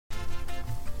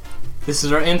This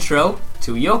is our intro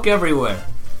to Yoke Everywhere,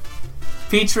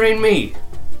 featuring me,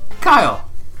 Kyle.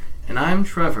 And I'm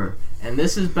Trevor. And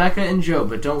this is Becca and Joe,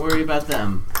 but don't worry about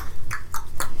them.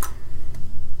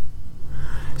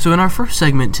 So in our first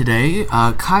segment today,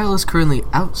 Kyle is currently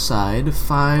outside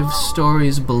 5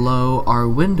 stories below our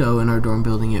window in our dorm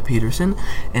building at Peterson,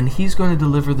 and he's going to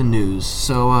deliver the news.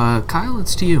 So, Kyle,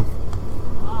 it's to you.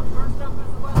 First up is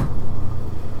the weather.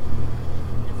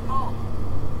 It's cold.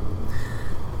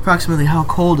 Approximately how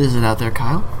cold is it out there,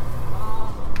 Kyle?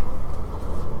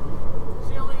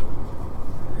 Chilly.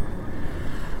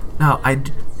 Now,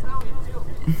 It's snowing too.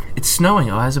 it's snowing.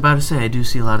 Oh, I was about to say, I do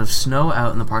see a lot of snow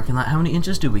out in the parking lot. How many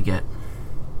inches do we get?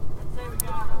 Say we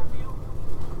got a few.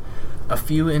 A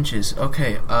few inches.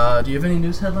 Okay, do you have any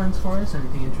news headlines for us?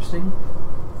 Anything interesting?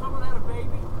 Someone had a baby.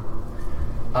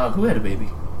 Who had a baby?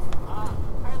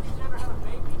 Kylie Jenner had a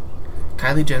baby.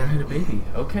 Kylie Jenner had a baby.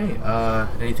 Okay,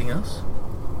 anything else?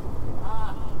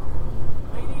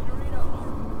 Lady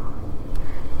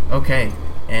Doritos. Okay,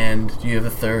 and do you have a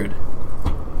third?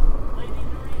 Lady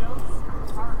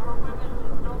Doritos are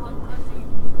women don't like crunchy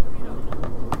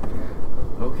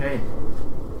Doritos. Okay.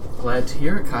 Glad to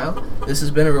hear it, Kyle. This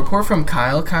has been a report from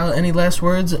Kyle. Kyle, any last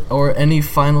words or any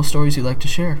final stories you'd like to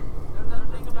share? There's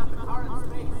that thing about the car in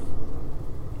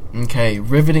space. Okay,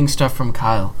 riveting stuff from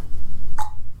Kyle.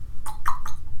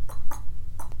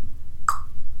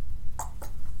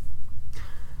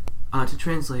 To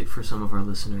translate for some of our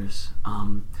listeners,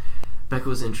 Becca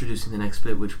was introducing the next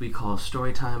bit, which we call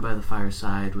Storytime by the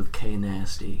Fireside with K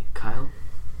Nasty. Kyle?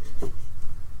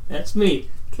 That's me,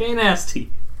 K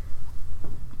Nasty.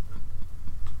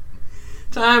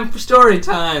 Time for story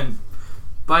time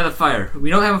by the fire. We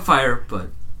don't have a fire,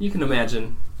 but you can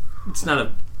imagine it's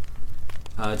not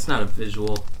a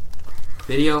visual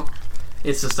video.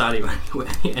 It's just audio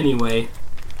anyway.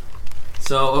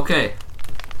 So okay.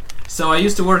 So I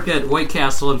used to work at White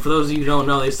Castle, and for those of you who don't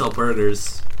know, they sell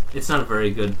burgers. It's not a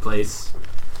very good place.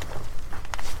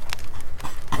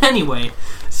 Anyway,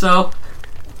 so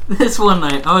this one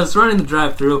night I was running the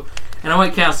drive-thru, and at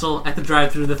White Castle, at the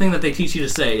drive-thru, the thing that they teach you to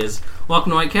say is,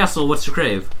 "Welcome to White Castle. What's your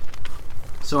crave?"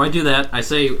 So I do that. I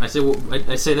say that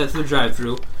to the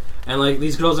drive-thru, and like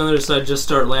these girls on the other side just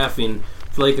start laughing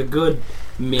for like a good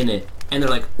minute, and they're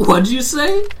like, "What'd you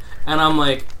say?" And I'm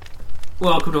like,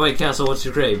 "Welcome to White Castle. What's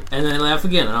your crave?" And then they laugh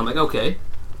again, and I'm like, "Okay,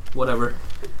 whatever."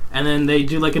 And then they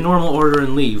do like a normal order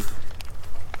and leave.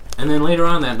 And then later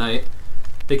on that night,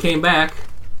 they came back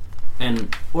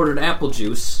and ordered apple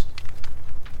juice.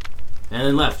 And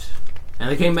then left. And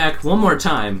they came back one more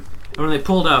time. And when they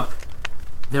pulled up,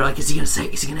 they're like, is he gonna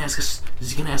ask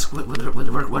what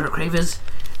her crave is?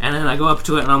 And then I go up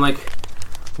to it and I'm like,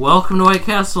 "Welcome to White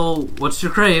Castle, what's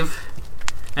your crave?"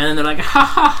 And then they're like, "Ha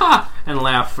ha ha," and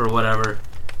laugh or whatever.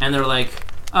 And they're like,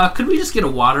 "Could we just get a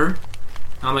water?"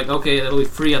 And I'm like, "Okay, that'll be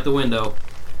free at the window."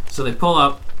 So they pull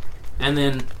up, and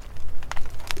then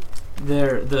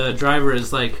the driver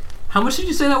is like, "How much did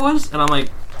you say that was?" And I'm like,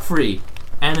 "Free."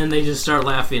 And then they just start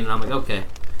laughing, and I'm like, "Okay."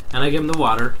 And I give them the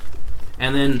water,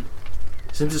 and then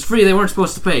since it's free, they weren't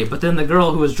supposed to pay. But then the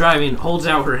girl who was driving holds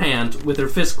out her hand with her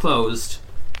fist closed,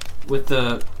 with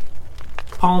the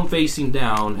palm facing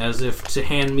down, as if to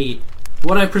hand me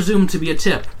what I presume to be a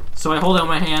tip. So I hold out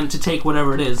my hand to take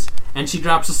whatever it is, and she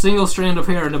drops a single strand of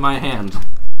hair into my hand.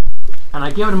 And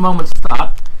I give it a moment's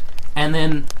thought, and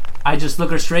then I just look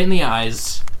her straight in the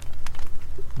eyes,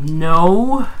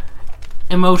 no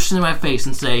emotion in my face,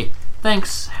 and say,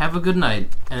 "Thanks, have a good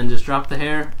night," and then just drop the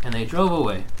hair, and they drove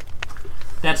away.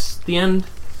 That's the end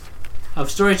of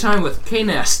Storytime with K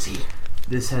Nasty.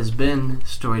 This has been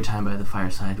Storytime by the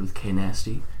Fireside with K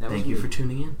Nasty. Thank you for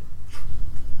tuning in.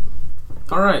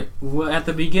 Alright, well, at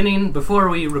the beginning, before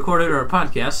we recorded our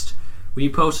podcast, we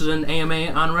posted an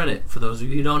AMA on Reddit. For those of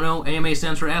you who don't know, AMA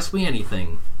stands for Ask Me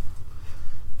Anything.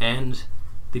 And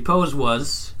the pose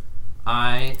was,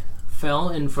 I fell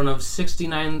in front of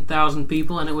 69,000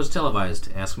 people and it was televised.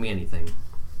 Ask Me Anything.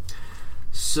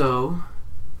 So,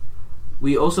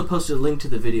 we also posted a link to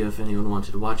the video if anyone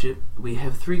wanted to watch it. We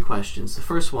have 3 questions. The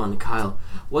first one, Kyle,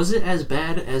 was it as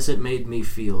bad as it made me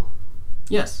feel?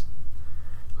 Yes.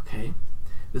 Okay.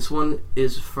 This one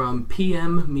is from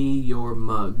PM Me Your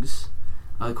Mugs.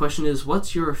 The question is,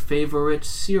 what's your favorite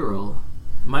cereal?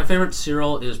 My favorite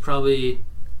cereal is probably...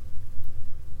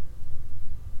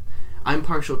 I'm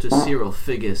partial to Cyril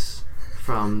Figgis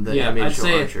from the animated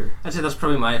show Archer. I'd say that's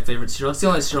probably my favorite cereal. It's the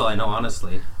only cereal I know,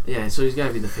 honestly. Yeah, so he's got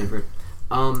to be the favorite.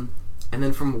 And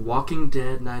then from Walking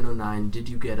Dead 909, did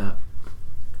you get up?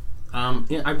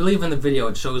 Yeah, I believe in the video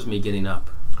it shows me getting up.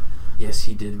 Yes,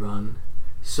 he did run.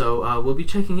 So we'll be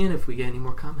checking in if we get any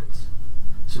more comments.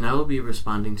 So now we'll be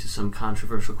responding to some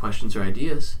controversial questions or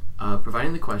ideas.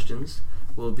 Providing the questions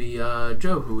will be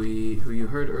Joe, who you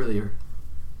heard earlier.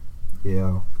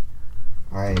 Yo.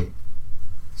 Alright.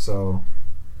 So,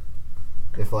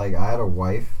 if, like, I had a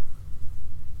wife,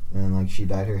 and, like, she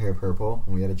dyed her hair purple,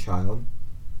 and we had a child,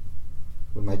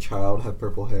 would my child have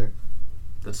purple hair?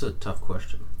 That's a tough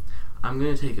question. I'm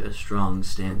going to take a strong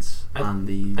stance on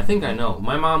the... I think I know.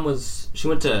 My mom she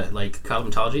went to, like,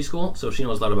 cosmetology school, so she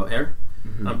knows a lot about hair.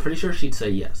 Mm-hmm. I'm pretty sure she'd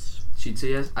say yes. She'd say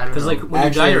yes? I don't know. Because, like, when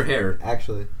you dye your hair...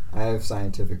 Actually, I have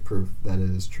scientific proof that it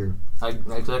is true.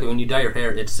 Exactly. When you dye your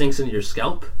hair, it sinks into your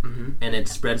scalp, and it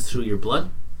spreads through your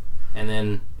blood, and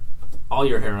then all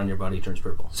your hair on your body turns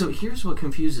purple. So here's what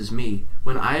confuses me.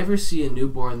 When I ever see a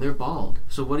newborn, they're bald.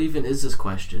 So what even is this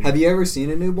question? Have you ever seen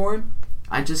a newborn?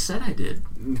 I just said I did.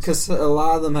 Because a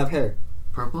lot of them have hair.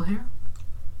 Purple hair?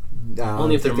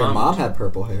 Only if their mom had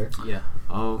purple hair. Yeah.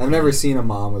 Oh. Okay. I've never seen a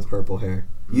mom with purple hair.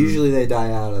 Usually they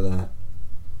dye out of that.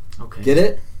 Okay. Get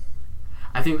it?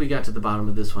 I think we got to the bottom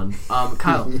of this one.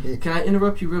 Kyle, can I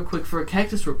interrupt you real quick for a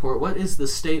cactus report? What is the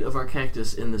state of our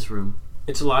cactus in this room?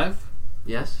 It's alive?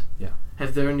 Yes? Yeah.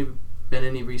 Have there been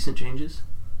any recent changes?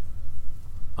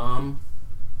 No.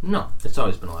 It's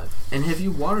always been alive. And have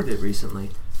you watered it recently?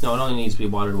 No, it only needs to be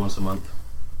watered once a month.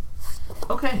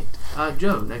 Okay.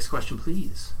 Joe, next question,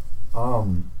 please.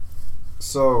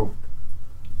 So,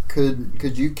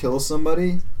 could you kill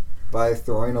somebody by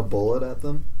throwing a bullet at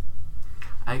them?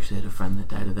 I actually had a friend that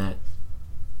died of that.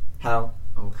 How?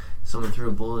 Oh, someone threw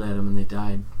a bullet at him and they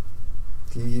died.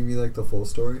 Can you give me, like, the full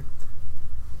story?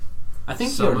 I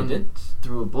think someone he already did.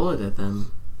 threw a bullet at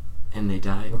them and they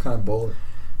died. What kind of bullet?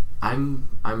 I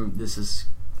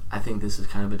think this is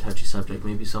kind of a touchy subject.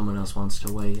 Maybe someone else wants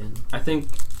to weigh in. I think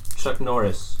Chuck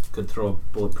Norris could throw a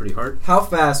bullet pretty hard. How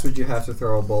fast would you have to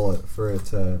throw a bullet for it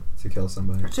to kill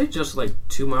somebody? I'd say just like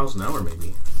 2 miles an hour,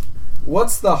 maybe.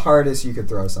 What's the hardest you could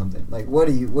throw something? Like, what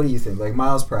do you think? Like,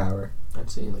 miles per hour?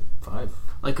 I'd say like 5.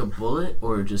 Like a bullet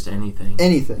or just anything?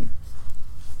 Anything.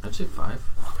 I'd say 5.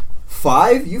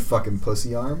 5? You fucking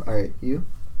pussy arm. Alright, you?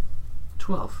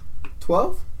 12.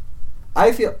 12?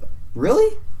 I feel...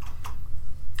 Really?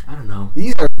 I don't know.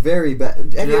 These are very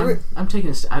bad. I'm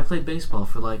taking I played baseball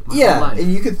for like my whole Yeah, life.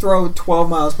 and you could throw 12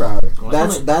 miles per hour. Well,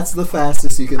 That's the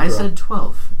fastest you can throw. I said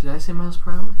 12. Did I say miles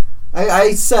per hour?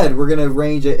 I said we're going to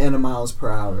range it in a miles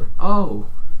per hour. Oh,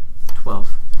 12.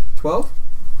 12?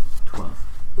 12.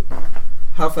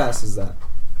 How fast is that?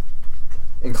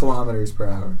 In kilometers per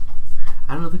hour.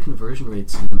 I don't know the conversion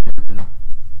rates in America.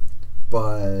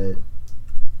 But...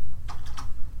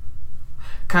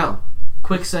 Kyle,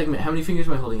 quick segment. How many fingers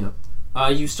am I holding up?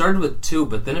 You started with 2,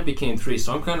 but then it became 3,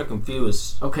 so I'm kind of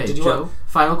confused. Okay, Joe,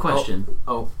 final question.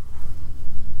 Oh.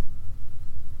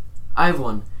 I have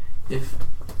one.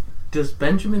 Does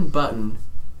Benjamin Button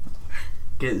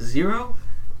get 0,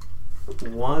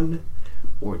 1,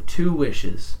 or 2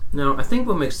 wishes? No, I think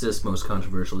what makes this most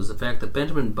controversial is the fact that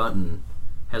Benjamin Button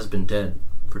has been dead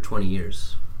for 20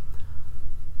 years.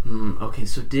 Okay,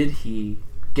 so did he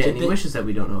get any wishes that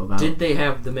we don't know about? Did they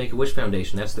have the Make-A-Wish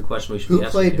Foundation? That's the question we should be asking.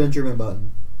 Who played Benjamin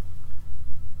Button?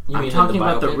 I'm talking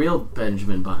about the real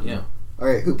Benjamin Button. Yeah.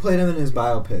 Alright, who played him in his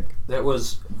biopic? That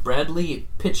was Bradley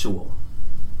Pitchell.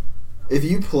 If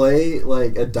you play,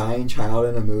 like, a dying child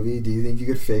in a movie, do you think you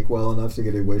could fake well enough to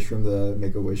get a wish from the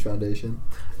Make-A-Wish Foundation?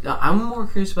 I'm more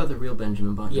curious about the real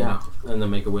Benjamin Button. Yeah, and the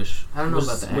Make-A-Wish. I don't know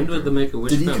about the actor. When did the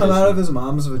Make-A-Wish Did he Foundation... come out of his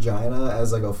mom's vagina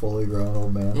as, like, a fully grown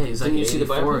old man? Yeah, he's like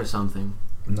 84 or something.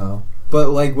 No. But,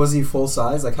 like, was he full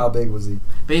size? Like, how big was he?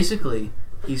 Basically,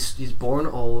 he's born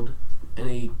old, and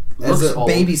he looks as a old.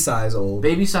 baby size old.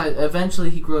 Baby size. Eventually,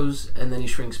 he grows, and then he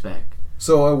shrinks back.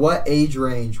 So, at what age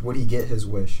range would he get his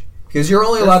wish? Because you're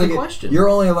only allowed You're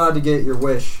only allowed to get your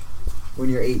wish when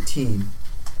you're 18.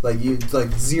 Like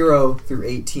 0 through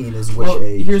 18 is wish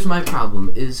age. Here's my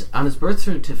problem: is on his birth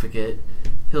certificate,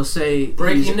 he'll say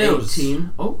breaking news.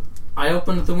 18. Oh, I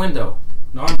opened the window.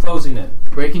 Now I'm closing it.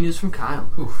 Breaking news from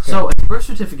Kyle. Ooh, okay. So his birth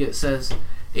certificate says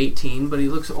 18, but he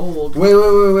looks old. Wait.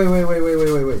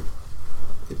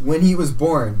 When he was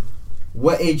born,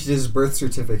 what age does his birth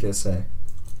certificate say?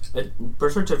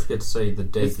 Birth certificates say the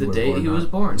date. It's the date he was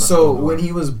born. So when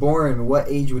he was born, what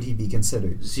age would he be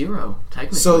considered? 0,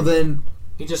 technically. So then,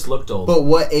 he just looked old. But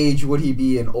what age would he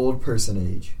be an old person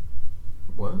age?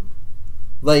 What?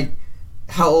 Like,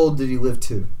 how old did he live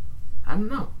to? I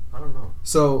don't know.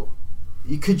 So,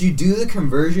 could you do the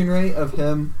conversion rate of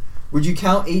him? Would you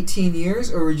count 18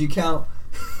 years, or would you count...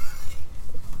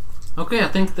 Okay, I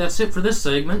think that's it for this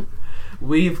segment.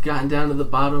 We've gotten down to the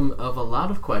bottom of a lot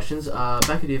of questions.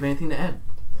 Becca, do you have anything to add?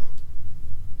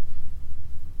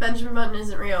 Benjamin Button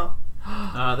isn't real.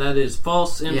 That is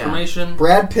false information.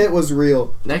 Brad Pitt was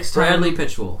real. Next time, Bradley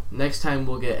Pitchwell. Next time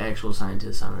we'll get actual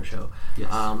scientists on our show.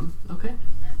 Yes. Okay.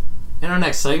 In our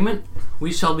next segment,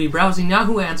 we shall be browsing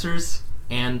Yahoo Answers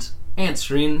and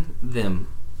answering them.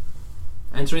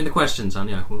 Answering the questions on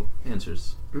Yahoo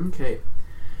Answers. Okay.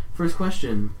 First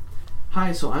question.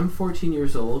 Hi, so I'm 14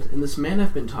 years old, and this man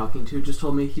I've been talking to just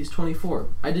told me he's 24.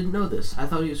 I didn't know this. I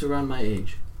thought he was around my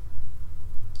age.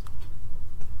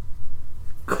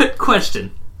 Good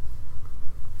question.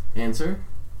 Answer?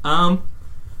 I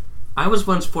was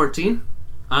once 14.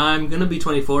 I'm gonna be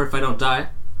 24 if I don't die.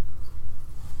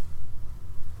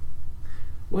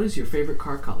 What is your favorite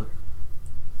car color?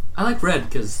 I like red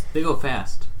because they go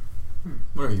fast.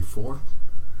 What are you, 4?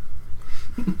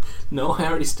 No, I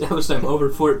already established I'm over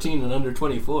 14 and under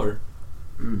 24.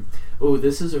 Oh,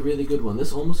 this is a really good one.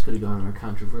 This almost could have gone in our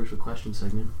controversial question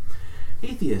segment.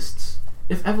 Atheists.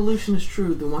 If evolution is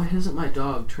true, then why hasn't my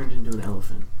dog turned into an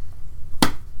elephant?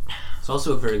 It's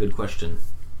also a very good question.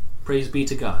 Praise be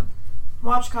to God.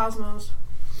 Watch Cosmos.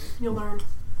 You'll learn.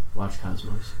 Watch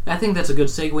Cosmos. I think that's a good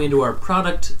segue into our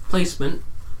product placement.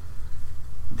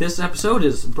 This episode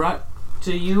is brought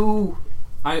to you...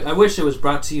 I wish it was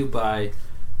brought to you by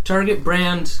Target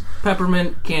brand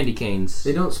peppermint candy canes.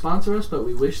 They don't sponsor us, but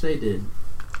we wish they did.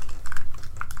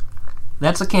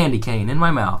 That's a candy cane in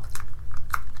my mouth.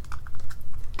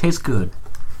 Tastes good.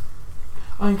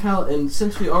 And Kyle, and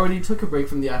since we already took a break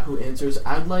from the Yahoo Answers,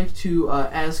 I'd like to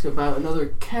ask about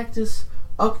another cactus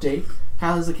update.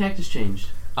 Kyle, has the cactus changed?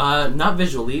 Not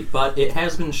visually, but it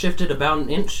has been shifted about an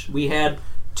inch. We had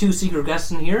 2 secret guests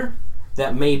in here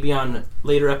that may be on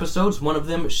later episodes. One of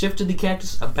them shifted the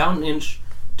cactus about an inch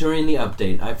during the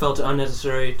update. I felt it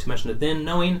unnecessary to mention it then,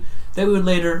 knowing that we would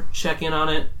later check in on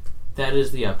it. That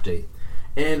is the update.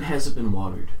 And has it been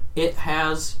watered? It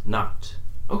has not.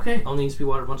 Okay. Only needs to be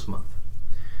watered once a month.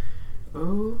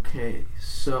 Okay,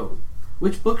 so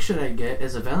which book should I get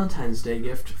as a Valentine's Day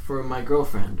gift for my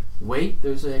girlfriend? Wait,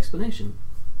 there's an explanation.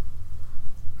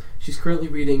 She's currently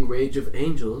reading Rage of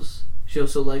Angels. She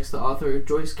also likes the author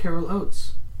Joyce Carol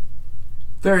Oates.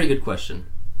 Very good question.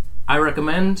 I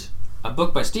recommend a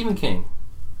book by Stephen King,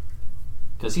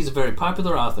 because he's a very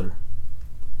popular author.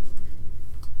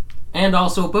 And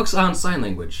also books on sign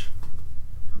language.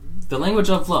 The language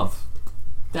of love.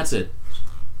 That's it.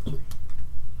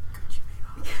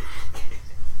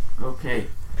 Okay.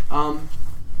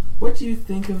 What do you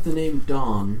think of the name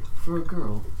Dawn for a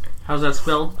girl? How's that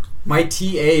spelled? My TA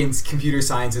in computer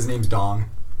science, his name's Dong.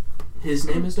 His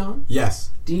name is Dawn? Yes.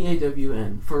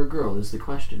 D-A-W-N. For a girl is the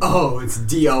question. Oh, it's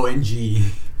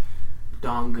D-O-N-G.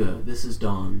 Donga. This is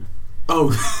Dawn.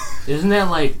 Oh. Isn't that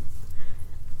like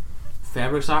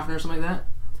fabric softener or something like that?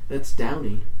 That's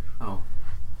Downy. Oh.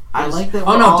 I like that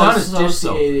Oh, we're no, all Dawn is dish soap.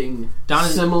 associating Dawn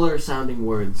is- similar sounding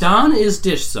words. Dawn is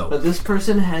dish soap. But this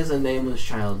person has a nameless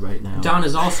child right now. Dawn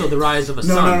is also the rise of a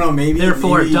No, sun. no, maybe-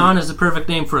 Therefore, maybe- Dawn is the perfect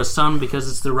name for a son because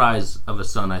it's the rise of a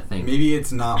son, I think. Maybe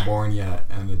it's not born yet,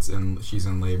 and she's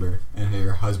in labor, and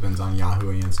her husband's on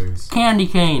Yahoo Answers. Candy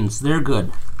canes, they're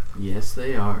good. Yes,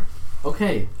 they are.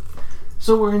 Okay,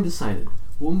 so we're undecided.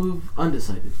 We'll move on to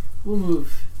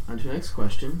the next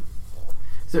question.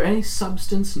 Is there any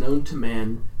substance known to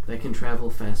man that can travel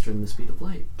faster than the speed of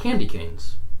light? Candy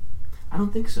canes, I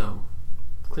don't think so.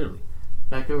 clearly.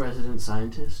 Becca, resident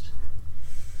scientist.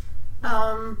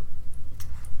 Tide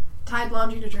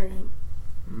laundry detergent.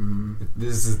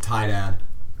 This is a Tide ad.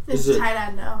 This Is is it- Tide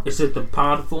ad now. Is it the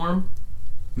pod form?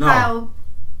 No. Kyle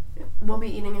will be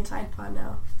eating a Tide Pod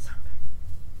now.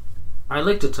 I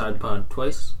licked a Tide Pod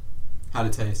twice. How'd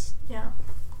it taste? Yeah.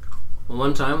 Well,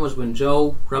 one time was when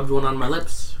Joe rubbed one on my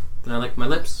lips. Then I licked my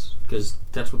lips, because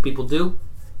that's what people do.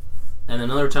 And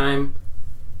another time,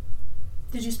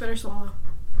 Did you spit or swallow?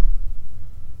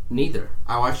 neither.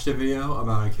 I watched a video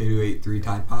about a kid who ate 3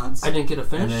 Tide Pods, I didn't get a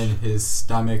finish. and then his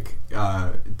stomach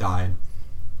died.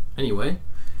 Anyway,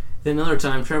 then another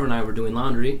time, Trevor and I were doing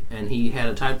laundry, and he had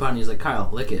a Tide Pod, and he's like, Kyle,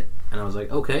 lick it. And I was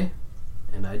like, okay.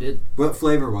 And I did. What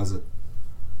flavor was it?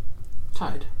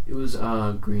 Tide. It was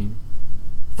green.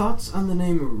 Thoughts on the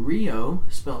name Rio,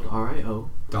 spelled R-I-O,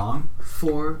 Dong?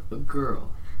 for a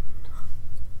girl?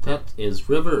 That is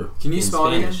river. Can you in spell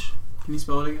it again? Spanish. Can you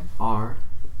spell it again?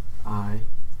 R-I-O.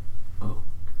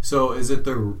 So is it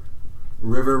the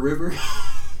river?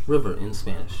 River in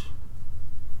Spanish.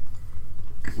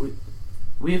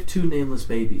 We have 2 nameless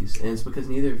babies, and it's because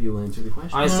neither of you will answer the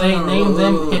question. I say name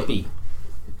them Hippie.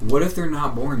 What if they're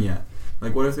not born yet?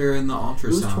 Like, what if they're in the ultrasound? It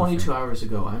was 22 hours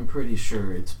ago. I'm pretty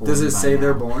sure it's born. Does it by say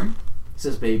they're now. born? It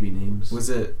says baby names. Was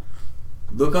it...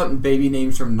 Look up baby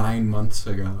names from 9 months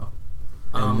ago.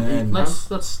 And then Let's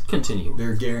continue. they're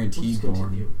Let's guaranteed born.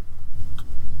 continue.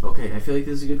 Okay, I feel like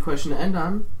this is a good question to end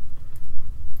on.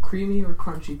 Creamy or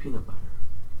crunchy peanut butter?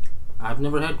 I've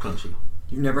never had crunchy.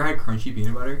 You've never had crunchy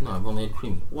peanut butter? No, I've only had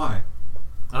creamy. Why?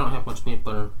 I don't have much peanut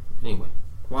butter anyway.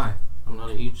 Why? I'm not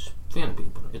a huge fan of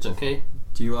peanut butter. It's okay.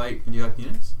 Do you like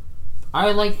peanuts?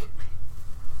 I like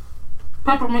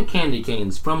peppermint candy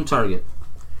canes from Target.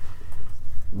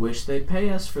 Wish they'd pay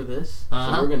us for this,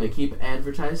 Uh-huh. so we're gonna keep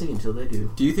advertising until they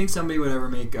do. Do you think somebody would ever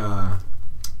make a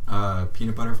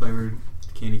peanut butter flavored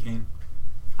candy cane?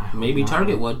 I hope Maybe not.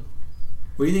 Target would.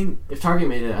 What do you think? If Target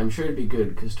made it, I'm sure it'd be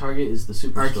good because Target is the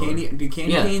Are superstore. do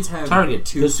candy Yeah, canes have Target,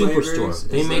 two the flavors? superstore.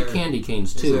 They Is make there- candy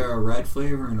canes Is too. there a red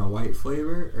flavor and a white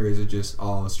flavor, or is it just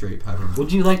all straight peppermint?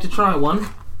 Would you like to try one?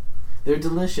 They're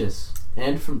delicious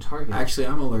and from Target. Actually,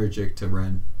 I'm allergic to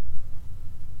red.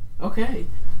 Okay,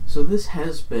 so this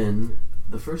has been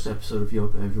the first episode of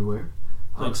Yolk Everywhere.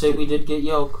 I'd say we did get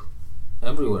yolk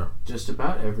everywhere. Just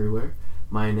about everywhere.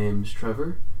 My name's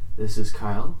Trevor. This is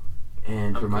Kyle.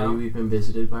 And I'm remind Kyle. you, we've been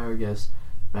visited by our guests,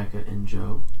 Becca and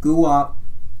Joe. Goo up.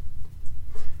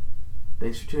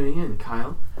 Thanks for tuning in.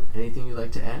 Kyle, anything you'd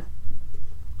like to add?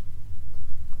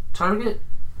 Target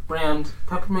brand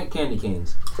peppermint candy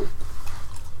canes.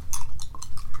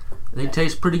 They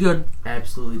taste pretty good.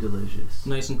 Absolutely delicious.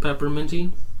 Nice and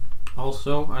pepperminty.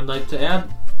 Also, I'd like to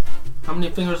add, how many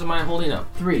fingers am I holding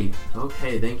up? 3.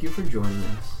 Okay, thank you for joining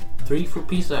us. 3 for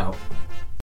peace out.